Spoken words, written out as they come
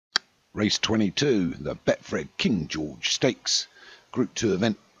Race 22, the Betfred King George Stakes, Group 2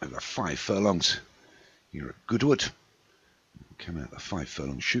 event over 5 furlongs here at Goodwood. Come out the 5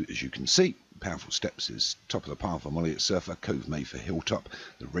 furlong shoot, as you can see. Powerful Steps is top of the pile for Molly at Surfer, Cove May for Hilltop,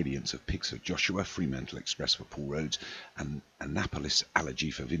 the Radiance of Pigs for Joshua, Fremantle Express for Paul Rhodes, and Annapolis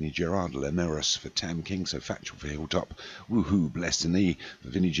Allergy for Vinnie Gerard, Lemerus for Tam King, so Factual for Hilltop, Woohoo Blessiny for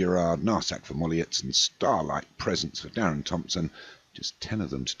Vinnie Gerard, Narsac for Molliettes, and Starlight Presence for Darren Thompson. Just 10 of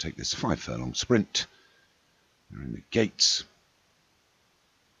them to take this 5 furlong sprint. They're in the gates.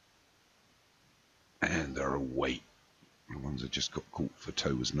 And they're away. The ones that just got caught for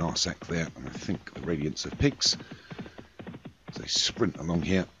toe was Narsac there, and I think the Radiance of Pigs. As they sprint along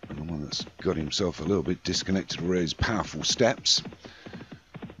here, and the one that's got himself a little bit disconnected were his Powerful Steps.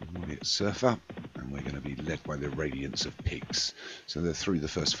 Molliet Surfer, and we're going to be led by the Radiance of Pigs. So they're through the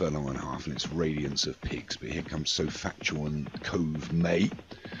first furlong and a half, and it's Radiance of Pigs. But here comes So Factual and Cove May.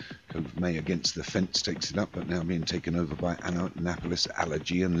 Cove May against the fence takes it up, but now being taken over by Annapolis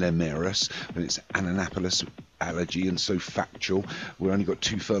Allergy and Lemerus. But it's Annapolis Allergy and So Factual. We've only got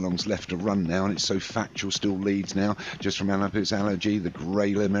 2 furlongs left to run now, and it's So Factual still leads now, just from Annapolis Allergy. The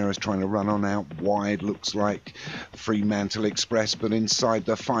grey Lemerus trying to run on out wide, looks like Fremantle Express, but inside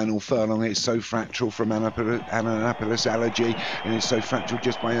the final furlong it's So Factual from Annapolis Allergy, and it's So Factual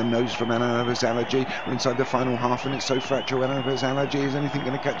just by a nose from Annapolis Allergy. We're inside the final half, and it's So Factual, Annapolis Allergy. Is anything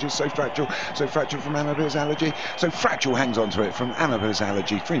going to catch it? So Factual from Annapolis Allergy. So Factual hangs on to it from Annapolis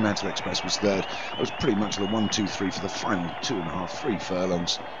Allergy. Fremantle Express was third. It was pretty much the 1, 2, 3 for the final 2.5, 3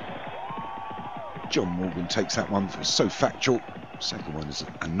 furlongs. John Morgan takes that one for So Factual. Second one is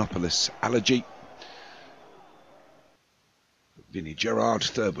Annapolis Allergy. Vinnie Gerard.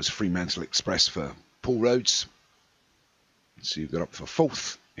 Third was Fremantle Express for Paul Rhodes. So you got up for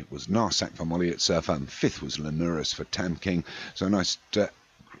fourth. It was Narsac for Molly at Surfer, and fifth was Lemerus for Tam King. So a nice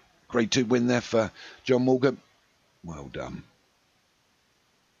Grade 2 win there for John Morgan. Well done.